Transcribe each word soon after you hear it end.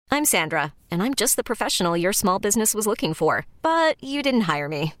I'm Sandra, and I'm just the professional your small business was looking for. But you didn't hire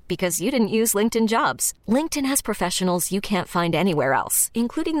me because you didn't use LinkedIn Jobs. LinkedIn has professionals you can't find anywhere else,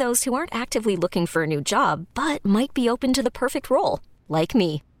 including those who aren't actively looking for a new job, but might be open to the perfect role, like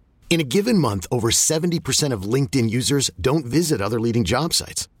me. In a given month, over 70% of LinkedIn users don't visit other leading job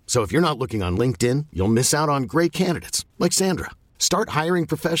sites. So if you're not looking on LinkedIn, you'll miss out on great candidates like Sandra. Start hiring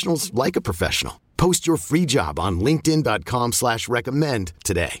professionals like a professional. Post your free job on linkedin.com/recommend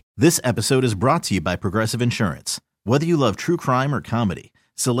today. This episode is brought to you by Progressive Insurance. Whether you love true crime or comedy,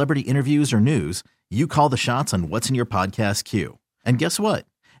 celebrity interviews or news, you call the shots on what's in your podcast queue. And guess what?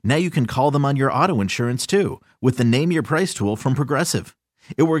 Now you can call them on your auto insurance too with the Name Your Price tool from Progressive.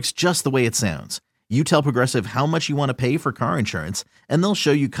 It works just the way it sounds. You tell Progressive how much you want to pay for car insurance, and they'll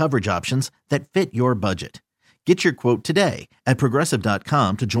show you coverage options that fit your budget. Get your quote today at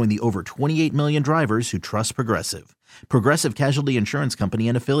Progressive.com to join the over 28 million drivers who trust Progressive. Progressive Casualty Insurance Company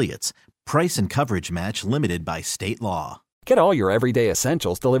and Affiliates. Price and coverage match limited by state law. Get all your everyday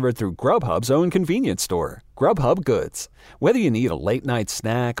essentials delivered through Grubhub's own convenience store, Grubhub Goods. Whether you need a late-night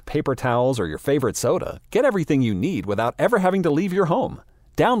snack, paper towels, or your favorite soda, get everything you need without ever having to leave your home.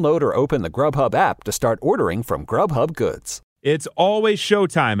 Download or open the Grubhub app to start ordering from Grubhub Goods. It's always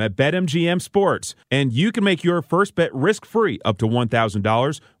showtime at BetMGM Sports, and you can make your first bet risk-free up to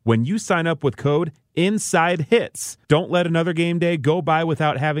 $1,000 when you sign up with code INSIDEHITS. Don't let another game day go by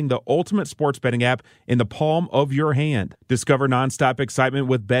without having the ultimate sports betting app in the palm of your hand. Discover nonstop excitement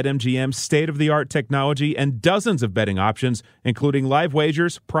with BetMGM's state-of-the-art technology and dozens of betting options, including live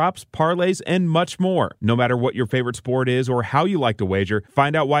wagers, props, parlays, and much more. No matter what your favorite sport is or how you like to wager,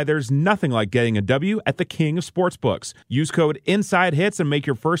 find out why there's nothing like getting a W at the king of sportsbooks. Use code INSIDEHITS and make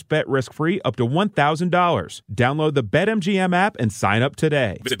your first bet risk-free up to $1,000. Download the BetMGM app and sign up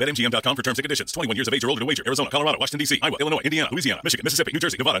today. Visit BetMGM.com for terms and conditions. 21 years of age or older to wager. Arizona, Colorado, Washington, D.C., Iowa, Illinois, Indiana, Louisiana, Michigan, Mississippi, New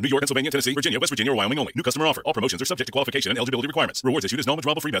Jersey, Nevada, New York, Pennsylvania, Tennessee, Virginia, West Virginia, or Wyoming only. New customer offer. All promotions are subject to qualification and eligibility requirements. Rewards issued as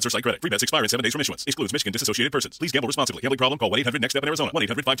non-withdrawable free bets or site credit. Free bets expire in 7 days from issuance. Excludes Michigan disassociated persons. Please gamble responsibly. Gambling problem? Call 1-800-NEXT-STEP in Arizona.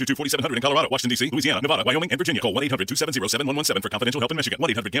 1-800-522-4700 in Colorado, Washington, D.C., Louisiana, Nevada, Wyoming, and Virginia. Call 1-800-270-7117 for confidential help in Michigan.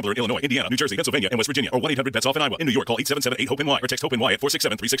 1-800-GAMBLER in Illinois, Indiana, New Jersey, Pennsylvania, and West Virginia, or 1-800-BETS-OFF in Iowa. In New York, call 877-8-HOPE-NY or text HOPE-NY at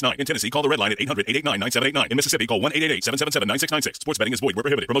 467-369. In Tennessee, call the red line at 800-889-9789. In Mississippi, call 1-888-777-9696. Sports betting is void where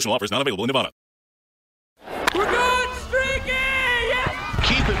prohibited. Promotional offers not available in Nevada. We're good, streaky! Yeah!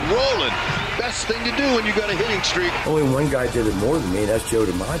 Keep it rolling. Best thing to do when you got a hitting streak. Only one guy did it more than me, that's Joe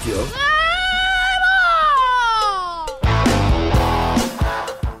DiMaggio.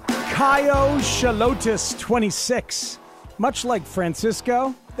 Caio Chalotis, 26. Much like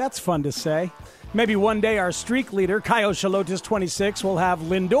Francisco, that's fun to say. Maybe one day our streak leader, Caio Chalotis, 26, will have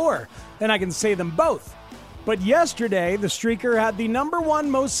Lindor, and I can say them both. But yesterday, the streaker had the number one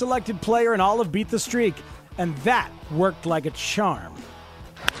most selected player in all of Beat the Streak, and that worked like a charm.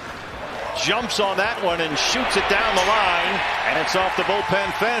 Jumps on that one and shoots it down the line, and it's off the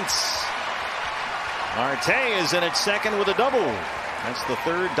bullpen fence. Marte is in at second with a double. That's the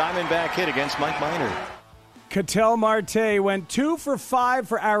third Diamondback hit against Mike Minor. Ketel Marte went 2 for 5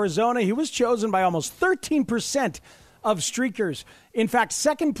 for Arizona. He was chosen by almost 13% of streakers. In fact,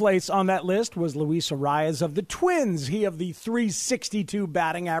 second place on that list was Luis Arias of the Twins. He of the .362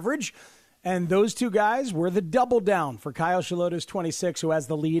 batting average. And those two guys were the double down for Caio Chalotis, 26, who has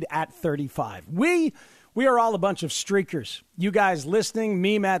the lead at 35. We are all a bunch of streakers. You guys listening,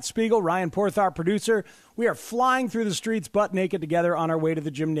 me, Matt Spiegel, Ryan Porthar, producer, we are flying through the streets butt naked together on our way to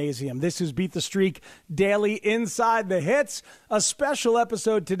the gymnasium. This is Beat the Streak Daily Inside the Hits, a special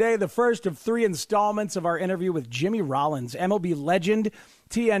episode today, the first of 3 installments of our interview with Jimmy Rollins, MLB legend,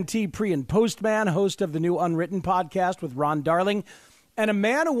 TNT pre- and postman, host of the new Unwritten podcast with Ron Darling, and a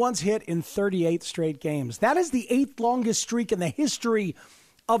man who once hit in 38 straight games. That is the 8th longest streak in the history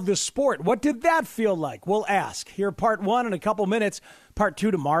of the sport. What did that feel like? We'll ask. Here, part 1 in a couple minutes, part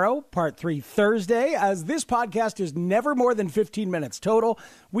 2 tomorrow, part 3 Thursday. As this podcast is never more than 15 minutes total,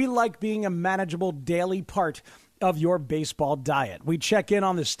 we like being a manageable daily part of your baseball diet. We check in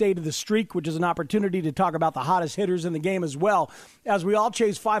on the state of the streak, which is an opportunity to talk about the hottest hitters in the game as well, as we all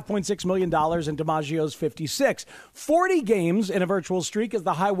chase $5.6 million in DiMaggio's 56. 40 games in a virtual streak is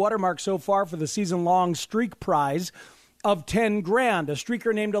the high watermark so far for the season-long streak prize of $10,000. A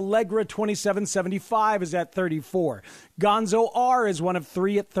streaker named Allegra 2775 is at 34. Gonzo R is one of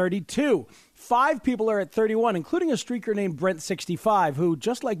 3 at 32. 5 people are at 31, including a streaker named Brent 65, who,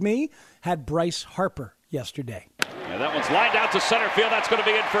 just like me, had Bryce Harper yesterday. And that one's lined out to center field. That's going to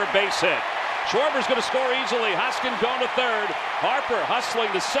be in for a base hit. Schwarber's going to score easily. Hoskin going to third. Harper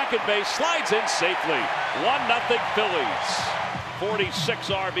hustling to second base. Slides in safely. 1-0 Phillies. 46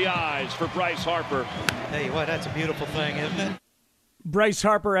 RBIs for Bryce Harper. Hey, what? That's a beautiful thing, isn't it? Bryce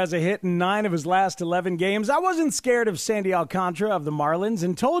Harper has a hit in 9 of his last 11 games. I wasn't scared of Sandy Alcantara of the Marlins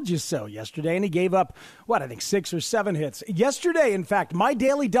and told you so yesterday, and he gave up, 6 or 7 hits. Yesterday, in fact, my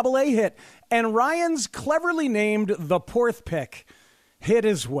daily double-A hit, and Ryan's cleverly named the Porth pick hit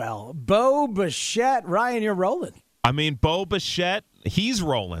as well. Bo Bichette. Ryan, you're rolling. I mean, Bo Bichette, he's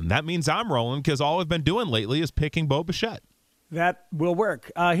rolling. That means I'm rolling because all I've been doing lately is picking Bo Bichette. That will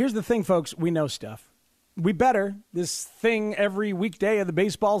work. Here's the thing, folks. We know stuff. We better. This thing every weekday of the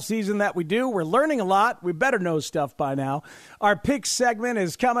baseball season that we do, we're learning a lot. We better know stuff by now. Our pick segment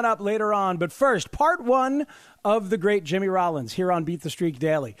is coming up later on. But first, part 1 of the great Jimmy Rollins here on Beat the Streak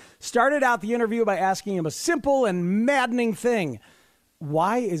Daily. Started out the interview by asking him a simple and maddening thing.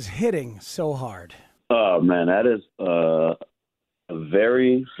 Why is hitting so hard? Oh, man, that is a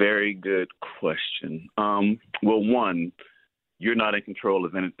very, very good question. Well, one, you're not in control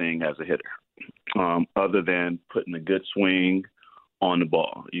of anything as a hitter. Other than putting a good swing on the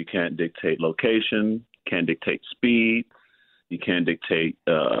ball. You can't dictate location, can't dictate speed, you can't dictate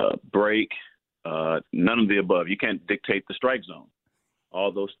break, none of the above. You can't dictate the strike zone.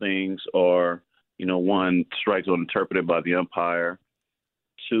 All those things are, one, strike zone interpreted by the umpire.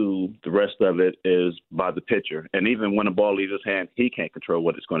 2, the rest of it is by the pitcher. And even when the ball leaves his hand, he can't control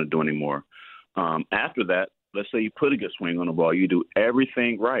what it's going to do anymore. After that, let's say you put a good swing on the ball. You do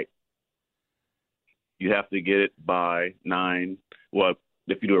everything right. You have to get it by 9. Well,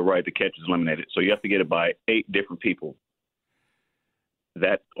 if you do it right, the catch is eliminated. So you have to get it by 8 different people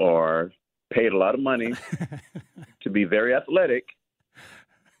that are paid a lot of money to be very athletic,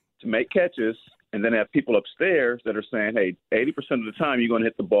 to make catches, and then have people upstairs that are saying, hey, 80% of the time you're going to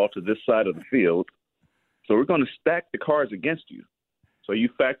hit the ball to this side of the field. So we're going to stack the cards against you. So you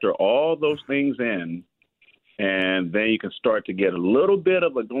factor all those things in, and then you can start to get a little bit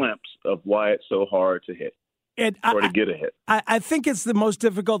of a glimpse of why it's so hard to hit or to get a hit. I think it's the most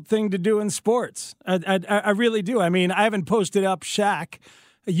difficult thing to do in sports. I really do. I mean, I haven't posted up Shaq.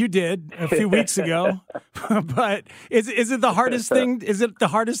 You did a few weeks ago. But is it the hardest thing? Is it the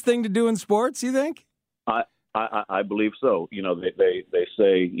hardest thing to do in sports, you think? I believe so. They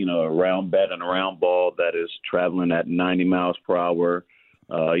say, a round bat and a round ball that is traveling at 90 miles per hour,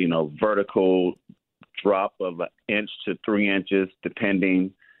 vertical drop of an inch to 3 inches,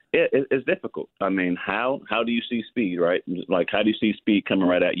 depending. It's difficult. I mean, how do you see speed, right? Like, how do you see speed coming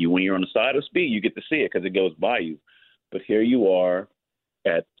right at you? When you're on the side of speed, you get to see it because it goes by you. But here you are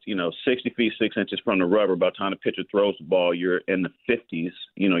at, 60 feet, 6 inches from the rubber. By the time the pitcher throws the ball, you're in the 50s,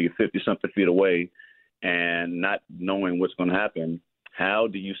 you're 50-something feet away and not knowing what's going to happen. How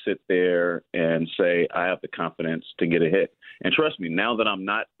do you sit there and say, I have the confidence to get a hit? And trust me, now that I'm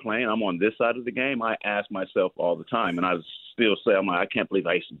not playing, I'm on this side of the game, I ask myself all the time, and I still say, I can't believe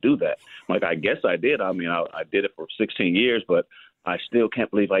I used to do that. I'm like, I guess I did. I mean, I did it for 16 years, but I still can't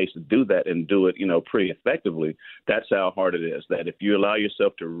believe I used to do that and do it, pretty effectively. That's how hard it is, that if you allow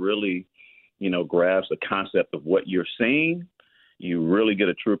yourself to really, grasp the concept of what you're seeing, you really get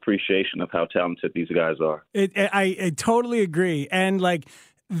a true appreciation of how talented these guys are. I totally agree. And,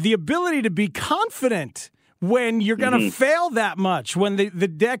 the ability to be confident when you're going to fail that much, when the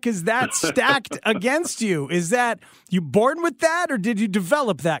deck is that stacked against you. Is that you born with that, or did you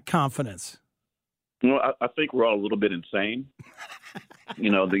develop that confidence? I think we're all a little bit insane.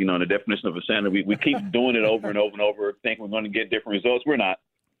 The definition of insanity, we keep doing it over and over and over, thinking we're going to get different results. We're not.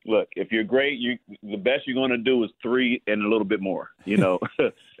 Look, if you're great, the best you're going to do is 3 and a little bit more,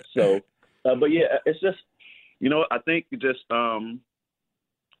 So, but yeah, it's just, I think just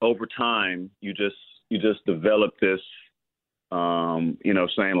over time, you just develop this,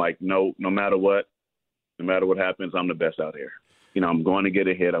 saying like, no matter what happens, I'm the best out here. I'm going to get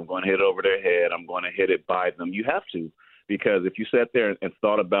a hit. I'm going to hit it over their head. I'm going to hit it by them. You have to, because if you sat there and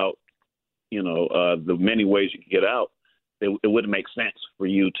thought about, the many ways you could get out, it wouldn't make sense for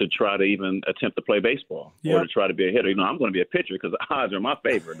you to try to even attempt to play baseball or to try to be a hitter. I'm going to be a pitcher because the odds are my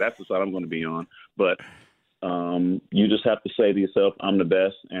favor. That's the side I'm going to be on. But you just have to say to yourself, I'm the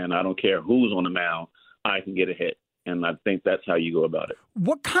best, and I don't care who's on the mound. I can get a hit. And I think that's how you go about it.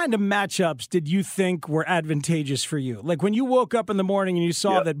 What kind of matchups did you think were advantageous for you? Like when you woke up in the morning and you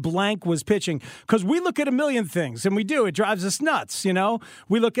saw that blank was pitching, because we look at a million things, and we do. It drives us nuts,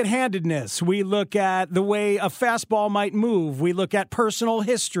 We look at handedness. We look at the way a fastball might move. We look at personal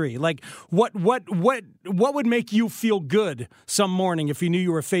history. Like what would make you feel good some morning if you knew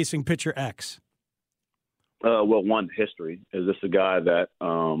you were facing pitcher X? Well, one, history. Is this a guy that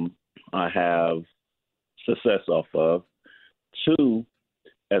I have success off of? 2,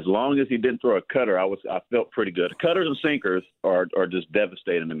 as long as he didn't throw a cutter, I felt pretty good. Cutters and sinkers are just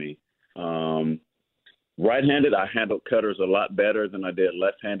devastating to me. right-handed, I handled cutters a lot better than I did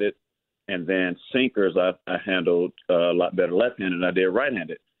left-handed. And then sinkers, I handled a lot better left-handed than I did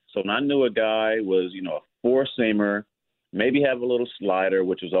right-handed. So when I knew a guy was, a four-seamer, maybe have a little slider,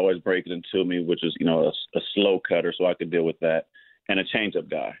 which was always breaking into me, which is, a slow cutter, so I could deal with that, and a changeup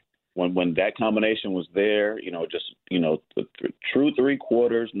guy. When that combination was there, the true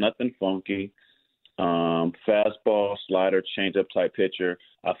three-quarters, nothing funky, fastball, slider, changeup type pitcher,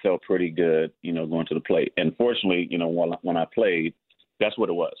 I felt pretty good, going to the plate. And fortunately, when I played, that's what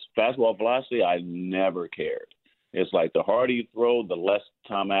it was. Fastball velocity, I never cared. It's like the harder you throw, the less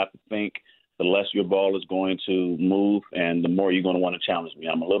time I have to think, the less your ball is going to move, and the more you're going to want to challenge me.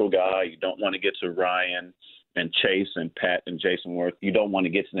 I'm a little guy. You don't want to get to Ryan and Chase and Pat and Jason Worth. You don't want to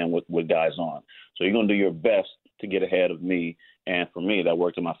get to them with guys on. So you're going to do your best to get ahead of me. And for me, that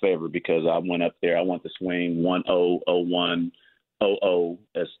worked in my favor because I went up there. I want to swing 1-0, 0-1, 0-0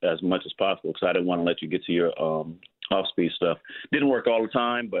 as much as possible because I didn't want to let you get to your off-speed stuff. Didn't work all the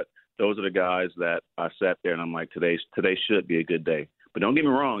time, but those are the guys that I sat there and I'm like, today should be a good day. But don't get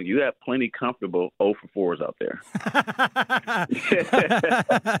me wrong, you have plenty comfortable 0 for 4s out there.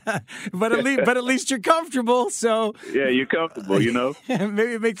 but at least you're comfortable. So yeah, you're comfortable,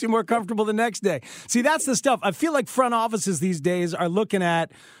 Maybe it makes you more comfortable the next day. See, that's the stuff. I feel like front offices these days are looking at,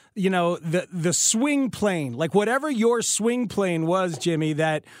 the swing plane, like whatever your swing plane was, Jimmy,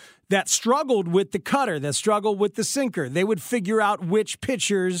 that struggled with the cutter, that struggled with the sinker. They would figure out which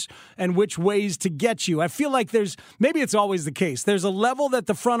pitchers and which ways to get you. I feel like maybe it's always the case. There's a level that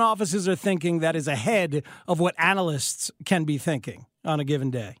the front offices are thinking that is ahead of what analysts can be thinking on a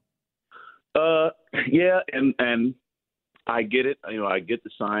given day. Yeah, and I get it. I get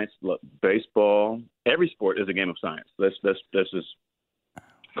the science. Look, baseball, every sport is a game of science. Let's just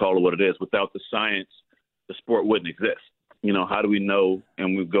call it what it is. Without the science, the sport wouldn't exist. How do we know?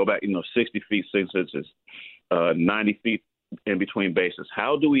 And we go back, 60 feet, 6 inches, 90 feet in between bases.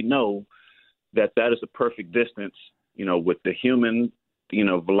 How do we know that is a perfect distance, with the human,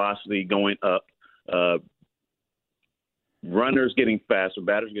 velocity going up, runners getting faster,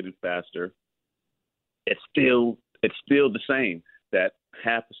 batters getting faster? It's still the same, that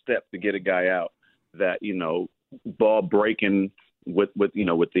half a step to get a guy out, that, ball breaking with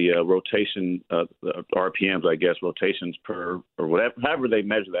the rotation, the RPMs, I guess, rotations per or whatever, however they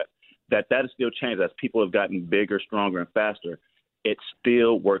measure that has still changed. As people have gotten bigger, stronger, and faster, it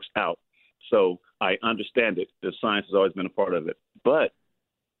still works out. So I understand it. The science has always been a part of it. But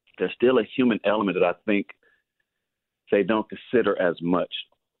there's still a human element that I think they don't consider as much.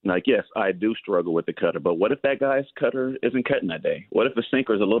 Like, yes, I do struggle with the cutter, but what if that guy's cutter isn't cutting that day? What if the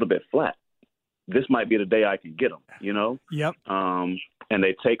sinker is a little bit flat? This might be the day I can get them, Yep. And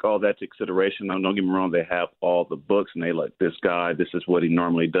they take all that to consideration. Now, don't get me wrong, they have all the books, and they like, this guy, this is what he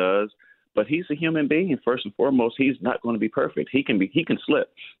normally does. But he's a human being, and first and foremost, he's not going to be perfect. He can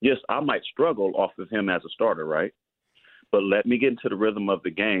slip. Yes, I might struggle off of him as a starter, right? But let me get into the rhythm of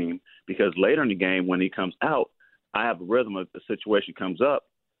the game, because later in the game, when he comes out, I have a rhythm of the situation comes up,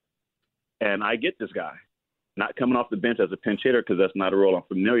 and I get this guy. Not coming off the bench as a pinch hitter, because that's not a role I'm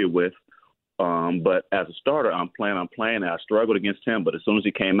familiar with. But as a starter, I'm playing, and I struggled against him. But as soon as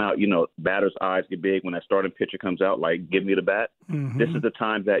he came out, batters' eyes get big when that starting pitcher comes out, like, give me the bat. Mm-hmm. This is the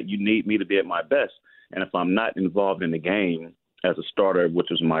time that you need me to be at my best. And if I'm not involved in the game as a starter, which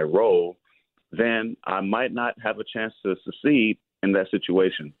is my role, then I might not have a chance to succeed in that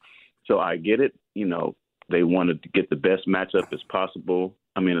situation. So I get it. They wanted to get the best matchup as possible.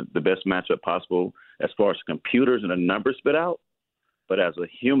 The best matchup possible as far as computers and the numbers spit out. But as a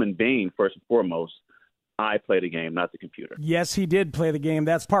human being, first and foremost, I play the game, not the computer. Yes, he did play the game.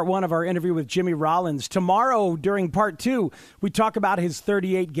 That's part one of our interview with Jimmy Rollins. Tomorrow, during part two, we talk about his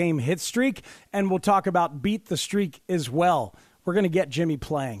 38-game hit streak, and we'll talk about beat the streak as well. We're going to get Jimmy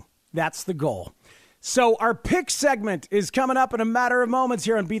playing. That's the goal. So our pick segment is coming up in a matter of moments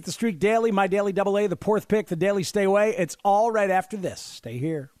here on Beat the Streak Daily. My Daily AA, the Porth Pick, the Daily Stay Away. It's all right after this. Stay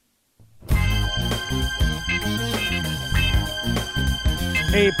here.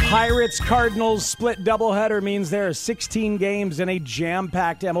 A Pirates-Cardinals split doubleheader means there are 16 games in a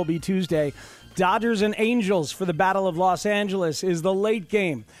jam-packed MLB Tuesday. Dodgers and Angels for the Battle of Los Angeles is the late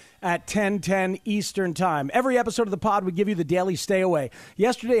game at 10:10 Eastern Time. Every episode of the pod would give you the daily stay away.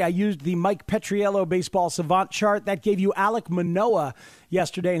 Yesterday, I used the Mike Petriello baseball savant chart. That gave you Alek Manoah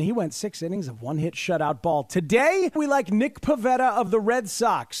yesterday, and he went 6 innings of one-hit shutout ball. Today, we like Nick Pivetta of the Red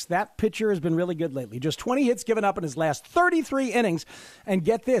Sox. That pitcher has been really good lately. Just 20 hits given up in his last 33 innings. And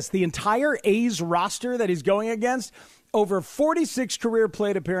get this, the entire A's roster that he's going against, over 46 career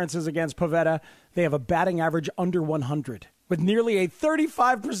plate appearances against Pivetta, they have a batting average under 100. with nearly a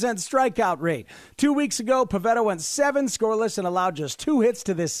 35% strikeout rate. 2 weeks ago, Pivetta went 7 scoreless and allowed just 2 hits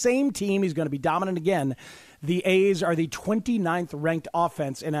to this same team. He's going to be dominant again. The A's are the 29th ranked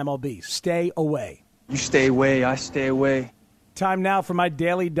offense in MLB. Stay away. You stay away, I stay away. Time now for my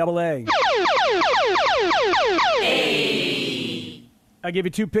daily double-A. I give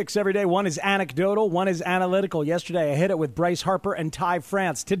you 2 picks every day. One is anecdotal, one is analytical. Yesterday, I hit it with Bryce Harper and Ty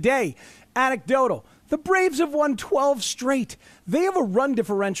France. Today, anecdotal. The Braves have won 12 straight. They have a run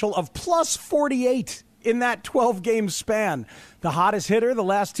differential of plus 48 in that 12-game span. The hottest hitter the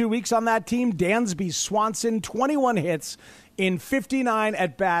last 2 weeks on that team, Dansby Swanson, 21 hits in 59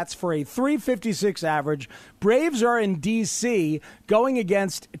 at-bats for a .356 average. Braves are in D.C. going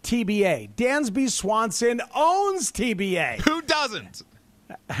against TBA. Dansby Swanson owns TBA. Who doesn't?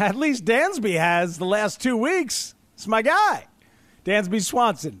 At least Dansby has the last 2 weeks. It's my guy. Dansby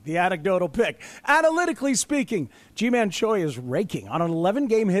Swanson, the anecdotal pick. Analytically speaking, Ji-Man Choi is raking on an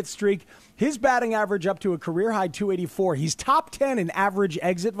 11-game hit streak. His batting average up to a career-high .284. He's top 10 in average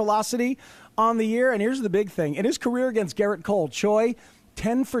exit velocity on the year. And here's the big thing. In his career against Garrett Cole, Choi,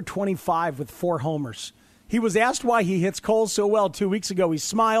 10 for 25 with 4 homers. He was asked why he hits Cole so well 2 weeks ago. He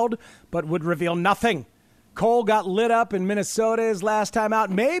smiled, but would reveal nothing. Cole got lit up in Minnesota his last time out.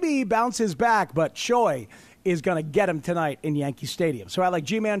 Maybe he bounces back, but Choi is going to get him tonight in Yankee Stadium. So I like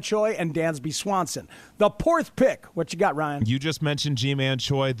Ji-Man Choi and Dansby Swanson. The 4th pick. What you got, Ryan? You just mentioned Ji-Man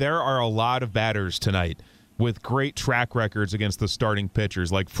Choi. There are a lot of batters tonight with great track records against the starting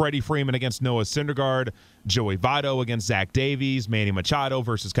pitchers, like Freddie Freeman against Noah Syndergaard, Joey Votto against Zach Davies, Manny Machado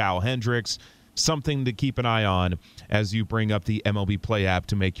versus Kyle Hendricks. Something to keep an eye on as you bring up the MLB Play app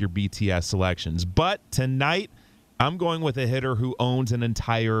to make your BTS selections. But tonight, I'm going with a hitter who owns an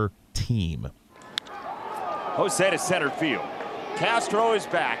entire team. Jose to center field. Castro is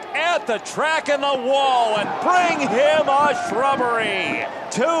back at the track and the wall, and bring him a shrubbery.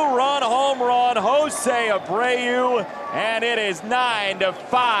 2-run home run, Jose Abreu, and it is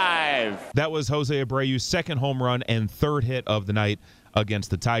 9-5. That was Jose Abreu's second home run and 3rd hit of the night against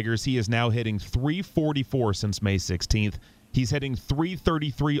the Tigers. He is now hitting .344 since May 16th. He's hitting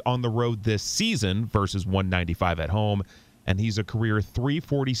 .333 on the road this season versus .195 at home, and he's a career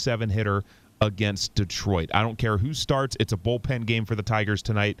 .347 hitter against Detroit. I don't care who starts. It's a bullpen game for the Tigers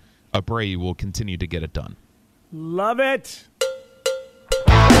tonight. Abreu will continue to get it done. Love it.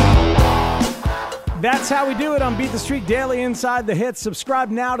 That's how we do it on Beat the Streak Daily Inside the Hits.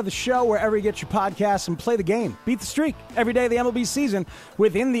 Subscribe now to the show wherever you get your podcasts and play the game. Beat the Streak every day of the MLB season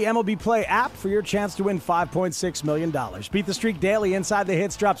within the MLB Play app for your chance to win $5.6 million. Beat the Streak Daily Inside the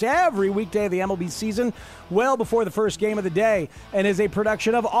Hits drops every weekday of the MLB season well before the first game of the day and is a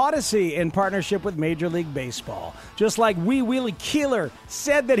production of Odyssey in partnership with Major League Baseball. Just like Wee Willie Keeler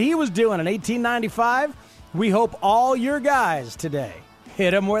said that he was doing in 1895, we hope all your guys today hit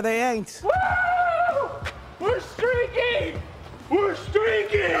them where they ain't. Woo! We're streaking! We're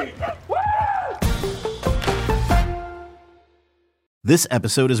streaking! Woo! This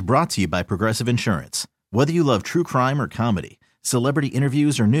episode is brought to you by Progressive Insurance. Whether you love true crime or comedy, celebrity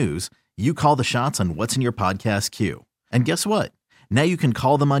interviews or news, you call the shots on what's in your podcast queue. And guess what? Now you can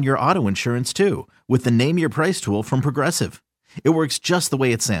call them on your auto insurance too with the Name Your Price tool from Progressive. It works just the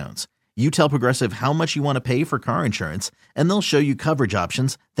way it sounds. You tell Progressive how much you want to pay for car insurance, and they'll show you coverage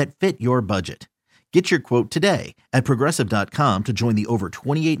options that fit your budget. Get your quote today at Progressive.com to join the over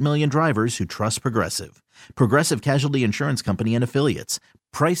 28 million drivers who trust Progressive. Progressive Casualty Insurance Company and Affiliates.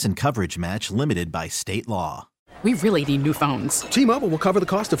 Price and coverage match limited by state law. We really need new phones. T-Mobile will cover the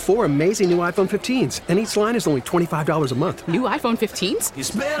cost of 4 amazing new iPhone 15s, and each line is only $25 a month. New iPhone 15s?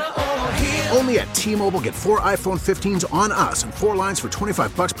 It's better over here. Only at T-Mobile, get 4 iPhone 15s on us and 4 lines for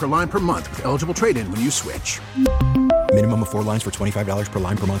 $25 per line per month with eligible trade-in when you switch. Minimum of 4 lines for $25 per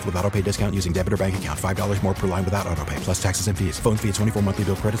line per month with autopay discount using debit or bank account. $5 more per line without autopay, plus taxes and fees. Phone fee at 24 monthly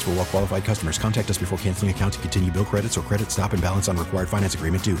bill credits for well-qualified customers. Contact us before canceling account to continue bill credits or credit stop and balance on required finance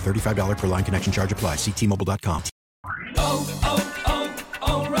agreement due. $35 per line connection charge applies. See T-Mobile.com.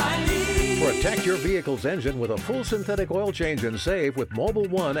 O'Reilly. Protect your vehicle's engine with a full synthetic oil change and save with Mobil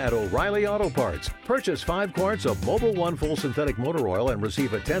 1 at O'Reilly Auto Parts. Purchase 5 quarts of Mobil 1 full synthetic motor oil and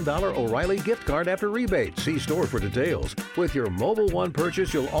receive a $10 O'Reilly gift card after rebate. See store for details. With your Mobil 1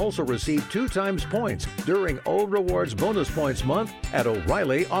 purchase, you'll also receive 2 times points during O Rewards Bonus Points Month at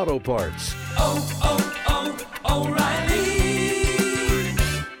O'Reilly Auto Parts. O'Reilly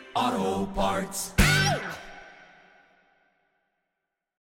Auto Parts.